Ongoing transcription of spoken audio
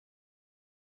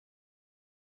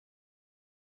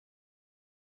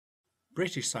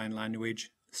British Sign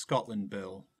Language, Scotland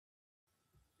Bill.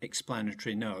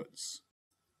 Explanatory Notes.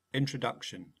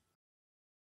 Introduction.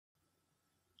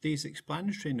 These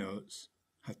explanatory notes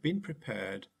have been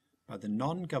prepared by the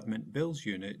Non-Government Bills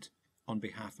Unit on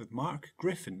behalf of Mark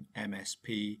Griffin,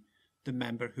 MSP, the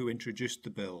member who introduced the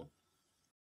bill.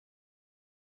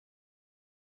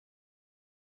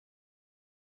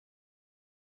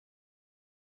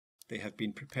 They have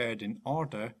been prepared in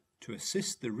order to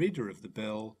assist the reader of the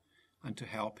bill and to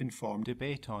help inform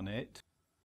debate on it.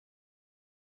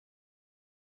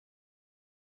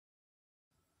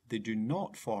 They do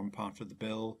not form part of the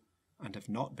bill and have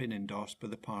not been endorsed by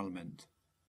the Parliament.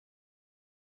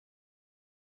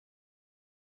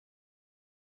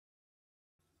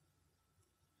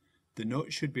 The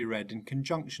notes should be read in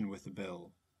conjunction with the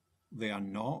bill. They are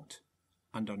not,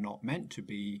 and are not meant to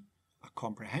be, a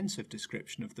comprehensive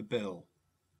description of the bill.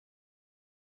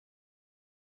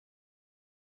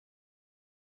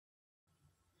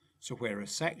 So where a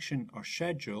section or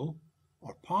schedule,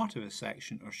 or part of a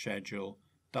section or schedule,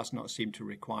 does not seem to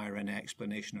require any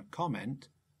explanation or comment,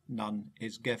 none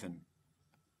is given.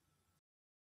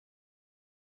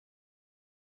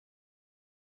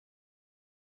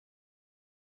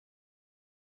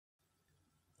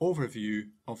 Overview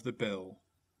of the bill.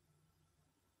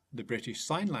 The British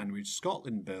Sign Language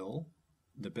Scotland Bill,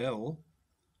 the bill,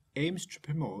 aims to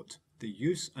promote the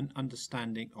use and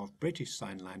understanding of British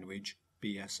Sign Language,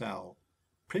 BSL,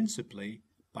 principally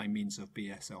by means of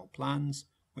BSL plans,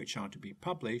 which are to be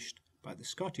published by the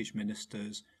Scottish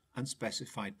ministers and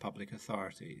specified public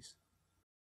authorities.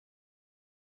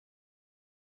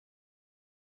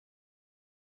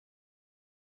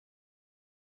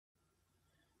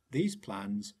 These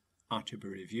plans are to be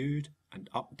reviewed and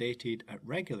updated at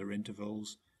regular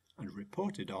intervals and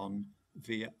reported on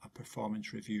via a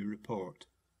performance review report.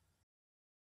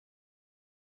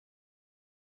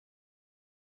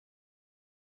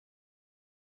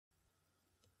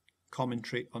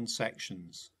 Commentary on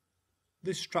sections.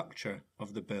 The structure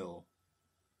of the bill.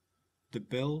 The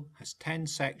bill has 10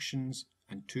 sections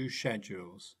and 2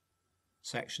 schedules.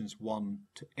 Sections 1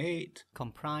 to 8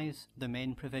 comprise the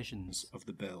main provisions of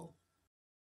the bill.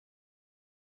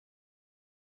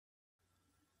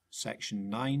 Section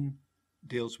 9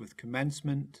 deals with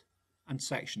commencement, and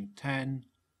Section 10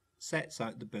 sets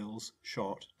out the bill's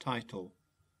short title.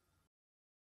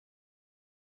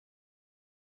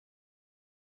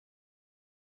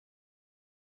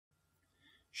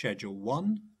 Schedule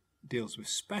 1 deals with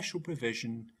special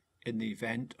provision in the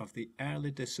event of the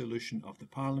early dissolution of the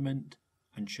Parliament,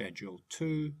 and Schedule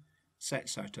 2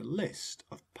 sets out a list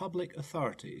of public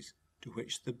authorities to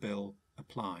which the bill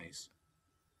applies.